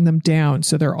and writing them down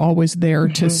so they're always there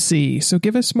to see. So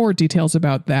give us more details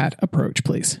about that approach,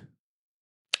 please.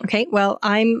 Okay. Well,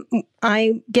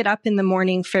 I get up in the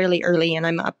morning fairly early and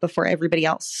I'm up before everybody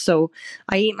else. So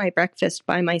I eat my breakfast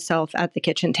by myself at the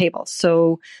kitchen table.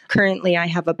 So currently I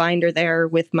have a binder there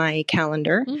with my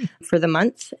calendar for the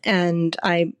month, and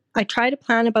I I try to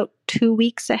plan about 2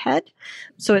 weeks ahead.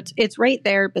 So it's right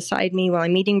there beside me while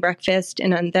I'm eating breakfast.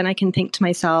 And then I can think to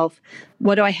myself,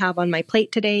 what do I have on my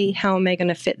plate today? How am I going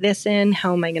to fit this in?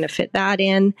 How am I going to fit that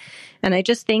in? And I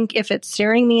just think if it's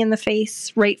staring me in the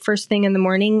face right first thing in the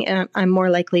morning, I'm more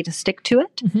likely to stick to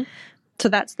it. Mm-hmm. So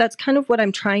that's kind of what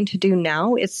I'm trying to do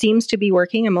now. It seems to be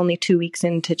working. I'm only 2 weeks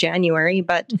into January,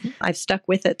 but mm-hmm. I've stuck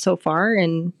with it so far,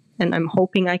 and I'm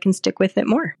hoping I can stick with it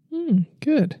more.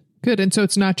 Good. And so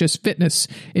it's not just fitness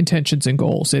intentions and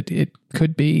goals. It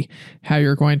could be how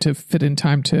you're going to fit in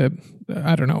time to,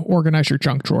 I don't know, organize your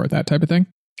junk drawer, that type of thing.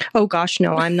 Oh gosh,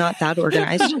 no, I'm not that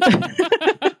organized.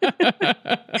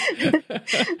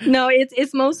 No,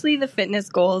 it's mostly the fitness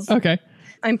goals. Okay.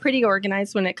 I'm pretty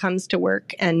organized when it comes to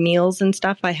work and meals and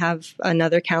stuff. I have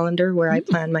another calendar where I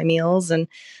plan my meals, and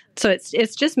so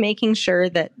it's just making sure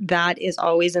that is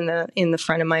always in the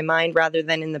front of my mind rather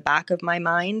than in the back of my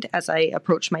mind as I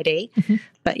approach my day. Mm-hmm.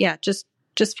 But yeah, just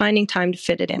finding time to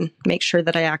fit it in, make sure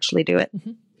that I actually do it.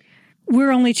 Mm-hmm.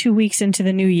 We're only 2 weeks into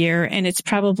the new year, and it's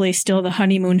probably still the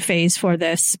honeymoon phase for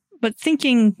this. But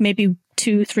thinking maybe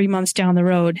 2-3 months down the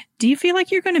road, do you feel like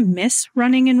you're going to miss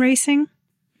running and racing?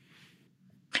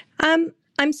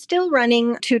 I'm still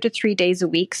running 2 to 3 days a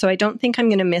week, so I don't think I'm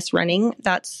going to miss running.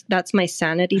 That's my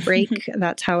sanity break.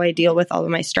 That's how I deal with all of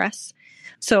my stress.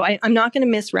 So I'm not going to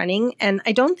miss running, and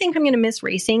I don't think I'm going to miss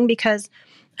racing because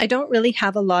I don't really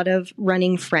have a lot of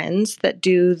running friends that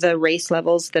do the race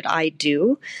levels that I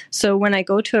do. So when I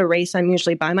go to a race, I'm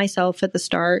usually by myself at the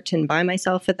start and by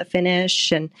myself at the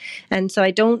finish. And so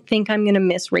I don't think I'm going to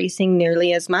miss racing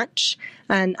nearly as much.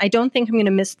 And I don't think I'm going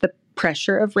to miss the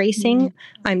pressure of racing.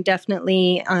 Mm-hmm. I'm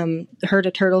definitely herd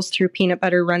of turtles through peanut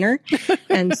butter runner.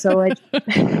 And so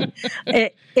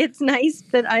it's nice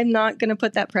that I'm not going to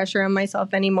put that pressure on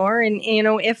myself anymore. And, you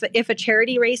know, if a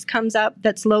charity race comes up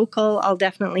that's local, I'll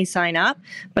definitely sign up.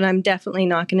 But I'm definitely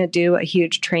not going to do a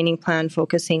huge training plan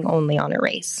focusing only on a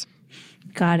race.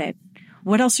 Got it.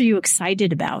 What else are you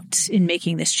excited about in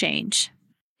making this change?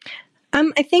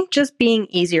 I think just being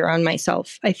easier on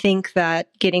myself. I think that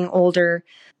getting older,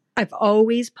 I've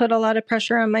always put a lot of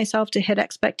pressure on myself to hit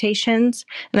expectations,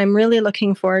 and I'm really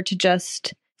looking forward to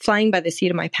just flying by the seat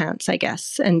of my pants, I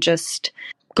guess, and just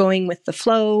going with the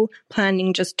flow,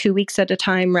 planning just 2 weeks at a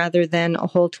time rather than a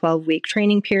whole 12-week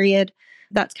training period.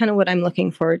 That's kind of what I'm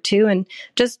looking forward to, and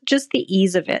just the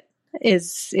ease of it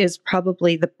is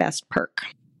probably the best perk.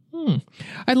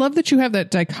 I love that you have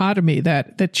that dichotomy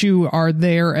that you are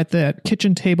there at the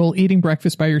kitchen table eating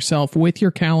breakfast by yourself with your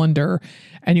calendar,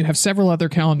 and you have several other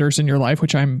calendars in your life,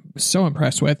 which I'm so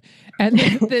impressed with. And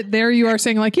there you are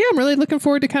saying like, yeah, I'm really looking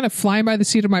forward to kind of flying by the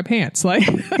seat of my pants. Like,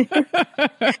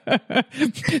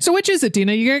 so which is it,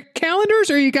 Dina? You got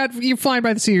calendars or you flying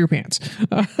by the seat of your pants?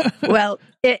 Well,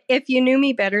 if you knew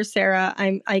me better, Sarah,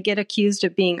 I get accused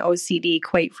of being OCD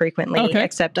quite frequently, okay.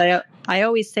 Except I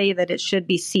always say that it should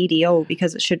be CDO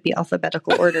because it should be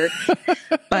alphabetical ordered,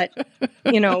 but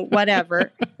you know,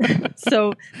 whatever.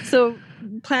 So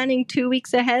planning 2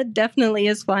 weeks ahead definitely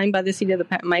is flying by the seat of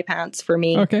my pants for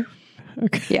me. Okay.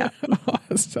 Yeah.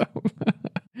 Awesome.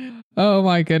 Oh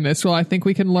my goodness. Well, I think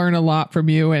we can learn a lot from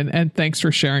you, and thanks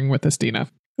for sharing with us, Dina.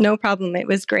 No problem. It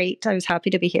was great. I was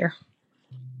happy to be here.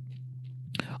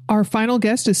 Our final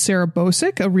guest is Sarah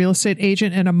Bosick, a real estate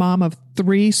agent and a mom of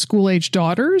 3 school-age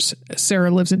daughters.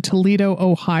 Sarah lives in Toledo,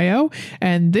 Ohio,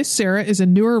 and this Sarah is a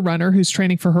newer runner who's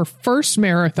training for her first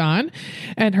marathon,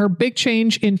 and her big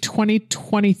change in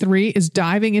 2023 is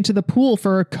diving into the pool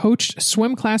for a coached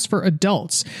swim class for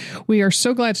adults. We are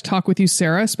so glad to talk with you,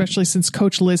 Sarah, especially since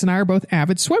Coach Liz and I are both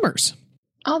avid swimmers.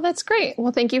 Oh, that's great.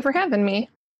 Well, thank you for having me.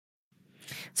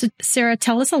 So, Sarah,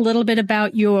 tell us a little bit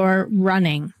about your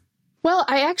running. Well,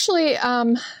 I actually,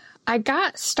 I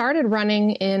got started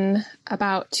running in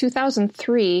about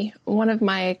 2003. One of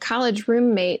my college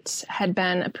roommates had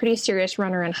been a pretty serious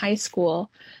runner in high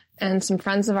school, and some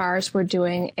friends of ours were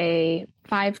doing a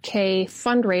 5K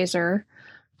fundraiser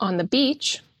on the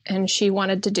beach, and she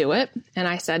wanted to do it. And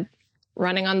I said,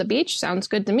 running on the beach sounds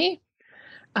good to me.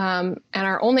 And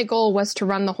our only goal was to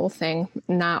run the whole thing,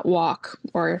 not walk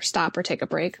or stop or take a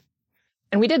break.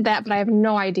 And we did that, but I have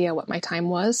no idea what my time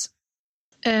was.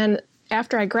 And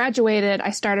after I graduated,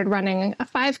 I started running a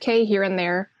 5K here and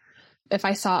there if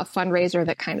I saw a fundraiser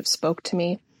that kind of spoke to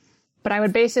me. But I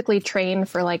would basically train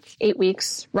for like 8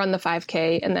 weeks, run the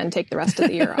 5K, and then take the rest of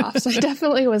the year off. So I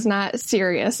definitely was not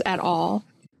serious at all.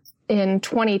 In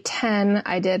 2010,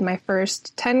 I did my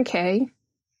first 10K.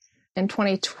 In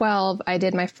 2012, I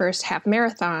did my first half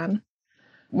marathon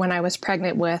when I was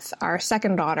pregnant with our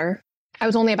second daughter. I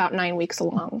was only about 9 weeks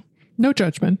along. No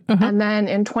judgment. Uh-huh. And then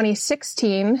in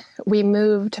 2016, we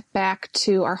moved back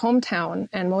to our hometown,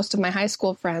 and most of my high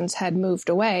school friends had moved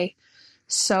away.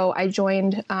 So I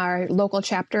joined our local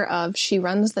chapter of She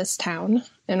Runs This Town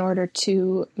in order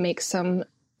to make some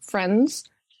friends.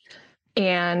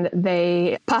 And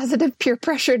they positive peer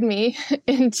pressured me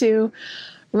into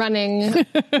running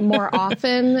more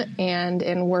often and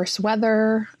in worse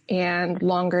weather and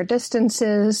longer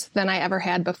distances than I ever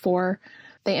had before.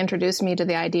 They introduced me to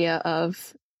the idea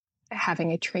of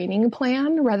having a training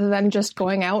plan rather than just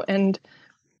going out and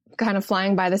kind of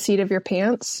flying by the seat of your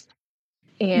pants.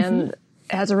 And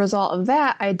as a result of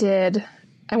that,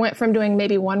 I went from doing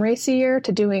maybe one race a year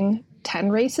to doing 10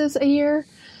 races a year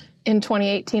in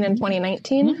 2018 and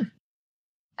 2019.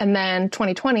 And then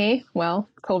 2020, well,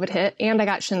 COVID hit and I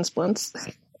got shin splints.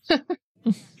 So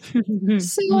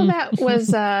that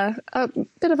was a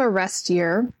bit of a rest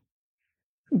year.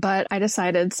 But I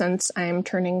decided, since I'm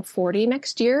turning 40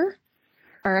 next year,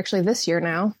 or actually this year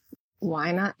now,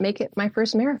 why not make it my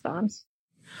first marathon?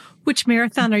 Which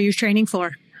marathon are you training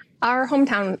for? Our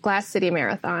hometown Glass City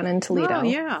Marathon in Toledo. Oh,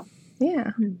 yeah.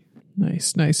 Yeah.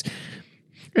 Nice, nice.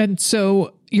 And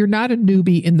so you're not a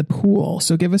newbie in the pool.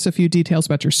 So give us a few details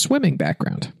about your swimming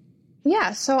background.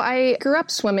 Yeah, so I grew up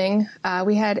swimming.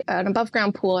 We had an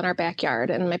above-ground pool in our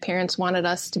backyard, and my parents wanted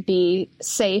us to be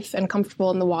safe and comfortable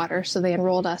in the water, so they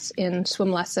enrolled us in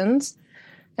swim lessons.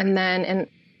 And then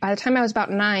by the time I was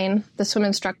about 9, the swim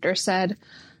instructor said,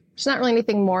 there's not really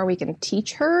anything more we can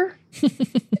teach her.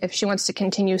 If she wants to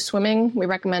continue swimming, we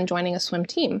recommend joining a swim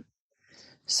team.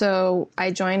 So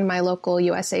I joined my local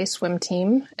USA swim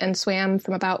team and swam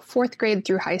from about 4th grade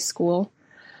through high school.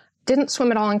 Didn't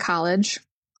swim at all in college.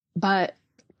 But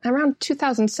around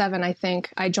 2007, I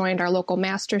think, I joined our local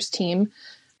masters team,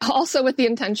 also with the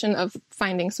intention of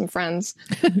finding some friends.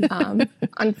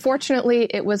 Unfortunately,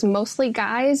 it was mostly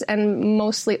guys and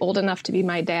mostly old enough to be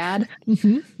my dad.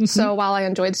 So while I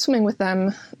enjoyed swimming with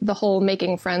them, the whole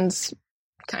making friends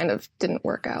kind of didn't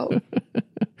work out.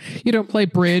 You don't play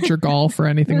bridge or golf or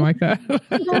anything like that?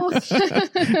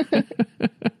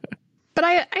 But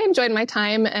I enjoyed my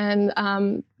time, and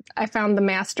I found the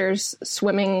masters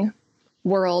swimming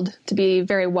world to be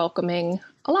very welcoming,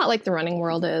 a lot like the running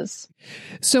world is.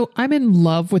 So I'm in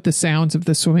love with the sounds of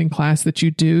the swimming class that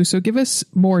you do. So give us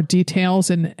more details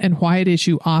and why it is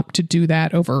you opt to do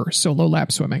that over solo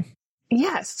lap swimming.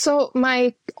 Yes. So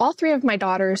all 3 of my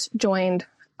daughters joined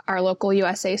our local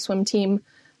USA swim team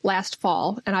last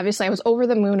fall. And obviously I was over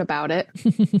the moon about it.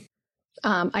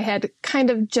 I had kind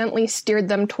of gently steered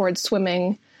them towards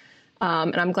swimming.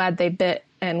 And I'm glad they bit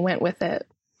and went with it.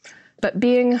 But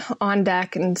being on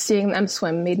deck and seeing them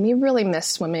swim made me really miss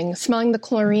swimming, smelling the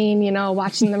chlorine,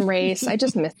 watching them race. I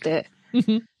just missed it.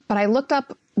 But I looked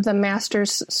up the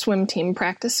Masters swim team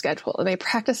practice schedule. They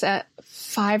practice at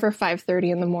 5 or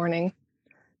 5:30 in the morning.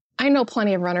 I know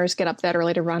plenty of runners get up that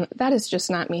early to run. That is just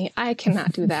not me. I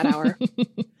cannot do that hour.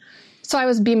 So I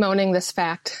was bemoaning this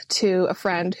fact to a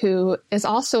friend who is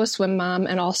also a swim mom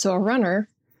and also a runner.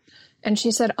 And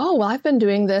she said, oh, well, I've been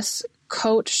doing this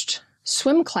coached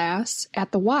swim class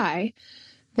at the Y.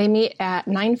 They meet at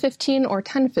 9:15 or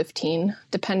 10:15,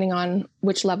 depending on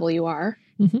which level you are.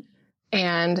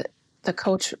 And the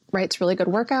coach writes really good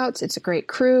workouts. It's a great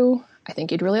crew. I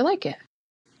think you'd really like it.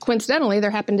 Coincidentally,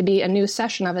 there happened to be a new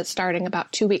session of it starting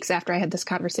about 2 weeks after I had this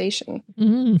conversation.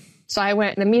 So I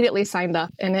went and immediately signed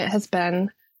up, and it has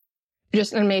been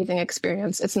just an amazing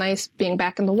experience. It's nice being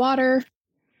back in the water.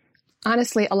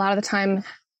 Honestly, a lot of the time,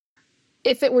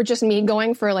 if it were just me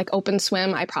going for like open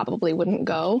swim, I probably wouldn't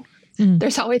go.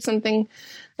 There's always something,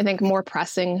 I think, more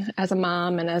pressing as a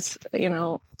mom and as,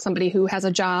 somebody who has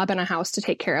a job and a house to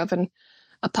take care of and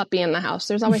a puppy in the house.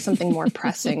 There's always something more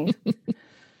pressing.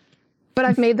 But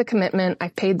I've made the commitment.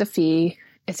 I've paid the fee.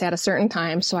 It's at a certain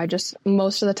time. So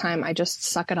most of the time, I just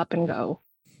suck it up and go.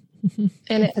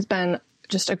 And it has been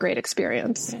just a great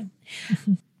experience.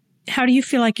 How do you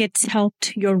feel like it's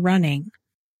helped your running?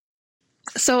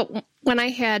 So when I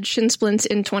had shin splints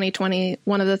in 2020,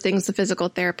 one of the things the physical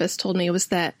therapist told me was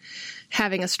that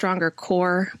having a stronger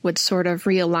core would sort of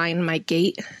realign my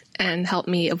gait and help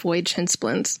me avoid shin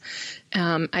splints.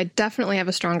 I definitely have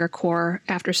a stronger core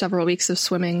after several weeks of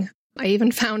swimming. I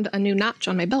even found a new notch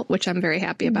on my belt, which I'm very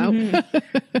happy about.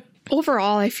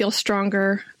 Overall, I feel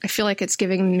stronger. I feel like it's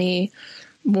giving me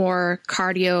more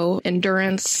cardio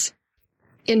endurance.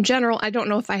 In general, I don't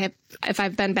know if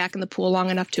I've been back in the pool long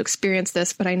enough to experience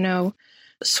this, but I know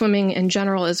swimming in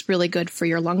general is really good for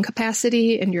your lung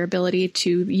capacity and your ability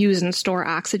to use and store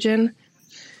oxygen,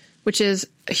 which is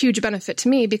a huge benefit to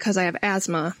me because I have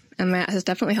asthma, and that has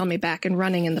definitely held me back in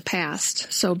running in the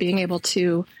past. So being able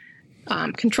to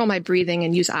control my breathing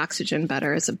and use oxygen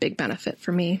better is a big benefit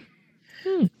for me.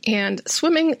 And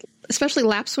swimming, especially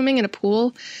lap swimming in a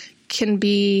pool, can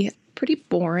be pretty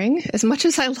boring. As much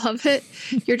as I love it,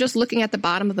 you're just looking at the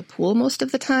bottom of the pool most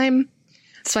of the time.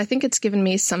 So I think it's given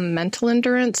me some mental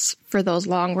endurance for those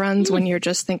long runs when you're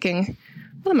just thinking,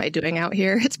 what am I doing out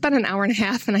here? It's been an hour and a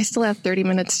half and I still have 30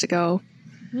 minutes to go.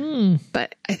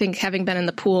 But I think having been in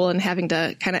the pool and having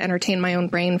to kind of entertain my own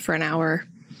brain for an hour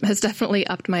has definitely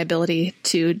upped my ability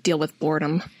to deal with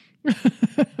boredom.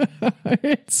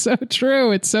 It's so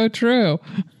true. It's so true.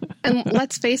 And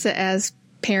let's face it, as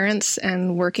parents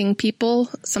and working people,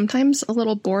 sometimes a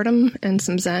little boredom and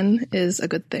some zen is a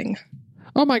good thing.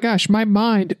 Oh my gosh, my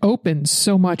mind opens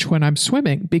so much when I'm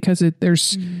swimming because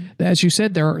there's, as you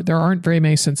said, there aren't very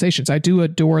many sensations. I do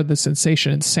adore the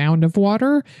sensation and sound of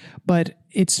water, but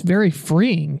it's very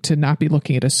freeing to not be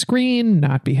looking at a screen,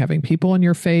 not be having people in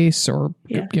your face or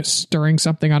stirring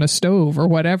something on a stove or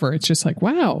whatever. It's just like,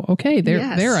 wow, okay, there.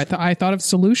 I thought of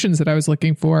solutions that I was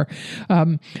looking for.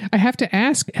 I have to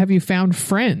ask, have you found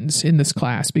friends in this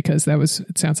class? Because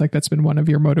it sounds like that's been one of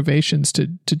your motivations to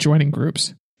joining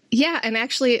groups. Yeah, and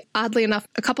actually, oddly enough,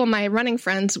 a couple of my running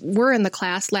friends were in the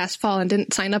class last fall and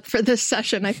didn't sign up for this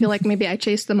session. I feel like maybe I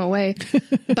chased them away.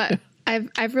 But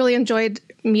I've really enjoyed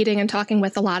meeting and talking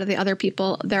with a lot of the other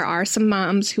people. There are some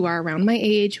moms who are around my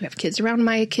age, who have kids around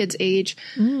my kids' age,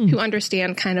 who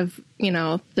understand kind of,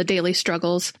 the daily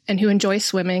struggles and who enjoy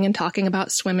swimming and talking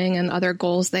about swimming and other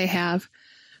goals they have.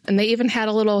 And they even had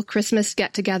a little Christmas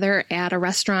get together at a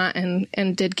restaurant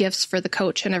and did gifts for the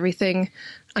coach and everything.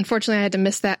 Unfortunately, I had to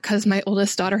miss that because my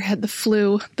oldest daughter had the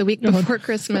flu the week before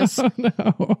Christmas. Oh,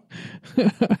 no.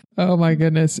 Oh, my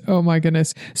goodness. Oh, my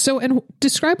goodness. So, and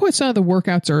describe what some of the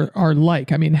workouts are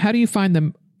like. I mean, how do you find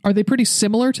them? Are they pretty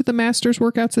similar to the Masters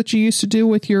workouts that you used to do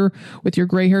with your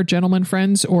gray-haired gentleman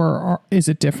friends, or is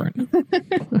it different?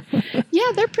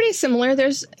 Yeah, they're pretty similar.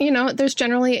 There's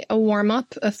generally a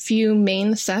warm-up, a few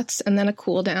main sets, and then a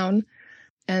cool down.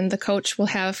 And the coach will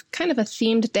have kind of a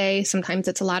themed day. Sometimes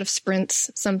it's a lot of sprints.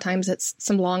 Sometimes it's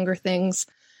some longer things.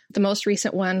 The most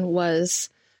recent one was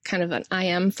kind of an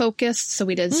IM focused. So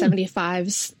we did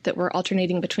 75s that were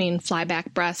alternating between fly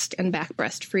back breast and back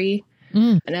breast free.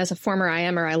 And as a former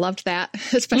IMer, I loved that,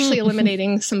 especially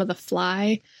eliminating some of the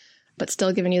fly, but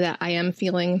still giving you that IM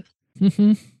feeling.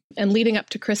 And leading up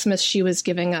to Christmas, she was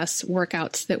giving us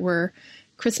workouts that were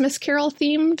Christmas Carol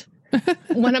themed.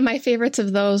 One of my favorites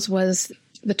of those was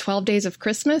the 12 days of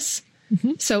Christmas.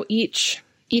 So each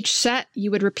set,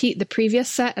 you would repeat the previous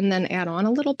set and then add on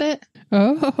a little bit.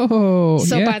 Oh,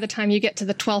 so by the time you get to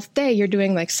the 12th day, you're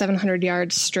doing like 700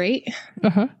 yards straight.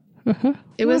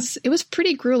 It was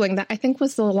pretty grueling. That I think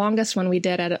was the longest one we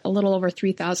did at a little over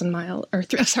 3,000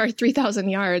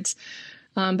 yards.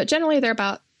 But generally they're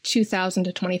about 2,000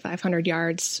 to 2,500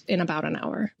 yards in about an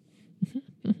hour.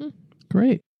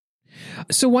 Great.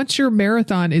 So once your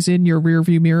marathon is in your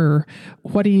rearview mirror,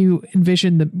 what do you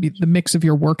envision the mix of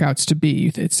your workouts to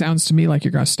be? It sounds to me like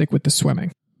you're going to stick with the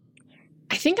swimming.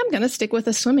 I think I'm going to stick with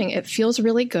the swimming. It feels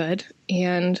really good.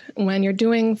 And when you're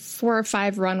doing 4 or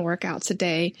 5 run workouts a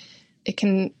day, it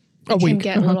can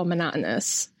get a little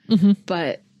monotonous.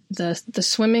 But the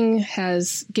swimming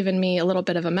has given me a little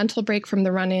bit of a mental break from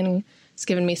the running. It's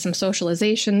given me some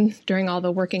socialization during all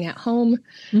the working at home.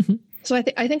 So I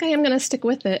think I am going to stick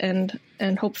with it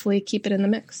and hopefully keep it in the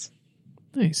mix.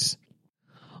 Nice.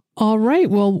 All right.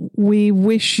 Well, we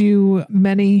wish you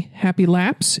many happy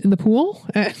laps in the pool.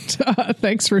 And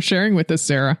thanks for sharing with us,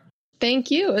 Sarah.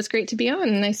 Thank you. It was great to be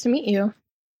on. Nice to meet you.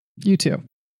 You too.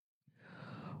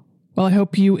 Well, I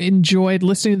hope you enjoyed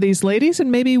listening to these ladies,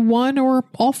 and maybe one or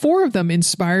all 4 of them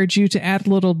inspired you to add a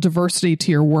little diversity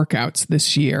to your workouts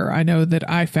this year. I know that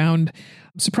I found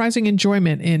surprising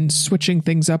enjoyment in switching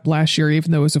things up last year,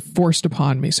 even though it was forced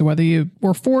upon me. So whether you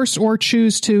were forced or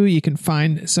choose to, you can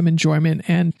find some enjoyment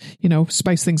and,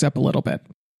 spice things up a little bit.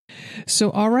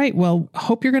 So, all right. Well,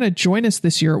 hope you're going to join us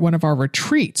this year at one of our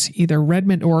retreats, either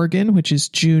Redmond, Oregon, which is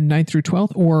June 9th through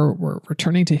 12th, or we're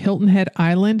returning to Hilton Head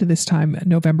Island, this time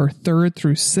November 3rd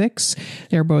through 6th.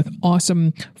 They're both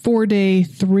awesome 4-day,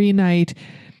 3-night.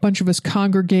 Bunch of us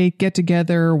congregate, get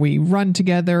together, we run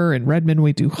together. In Redmond,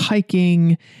 we do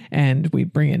hiking, and we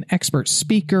bring in expert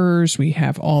speakers. We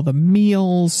have all the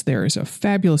meals. There's a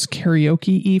fabulous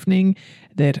karaoke evening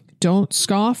that don't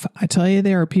scoff. I tell you,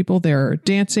 there are people there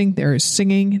dancing, there is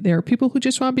singing, there are people who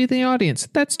just want to be in the audience.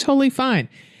 That's totally fine.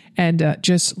 and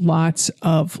just lots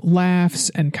of laughs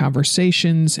and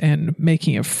conversations and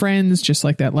making of friends, just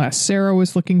like that last Sarah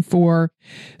was looking for.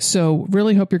 So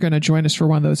really hope you're going to join us for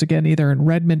one of those again, either in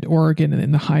Redmond, Oregon, and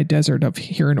in the high desert of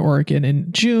here in Oregon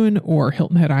in June, or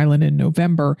Hilton Head Island in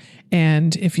November.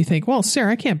 And if you think, well,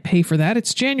 Sarah, I can't pay for that.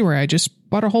 It's January. I just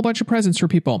bought a whole bunch of presents for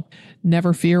people.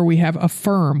 Never fear. We have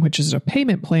Affirm, which is a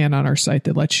payment plan on our site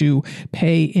that lets you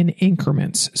pay in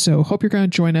increments. So hope you're going to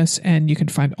join us, and you can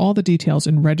find all the details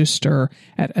and register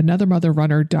at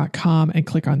anothermotherrunner.com and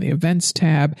click on the events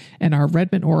tab. And our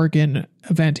Redmond, Oregon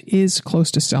event is close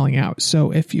to selling out.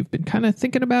 So if you've been kind of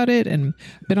thinking about it and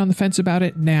been on the fence about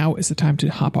it, now is the time to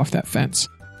hop off that fence.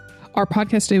 Our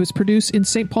podcast today was produced in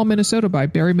St. Paul, Minnesota by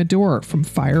Barry Medor from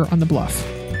Fire on the Bluff.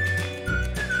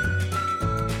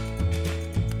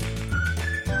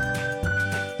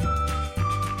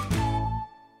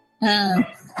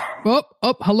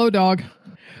 Oh, hello, dog.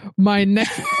 My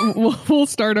next, we'll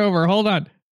start over. Hold on.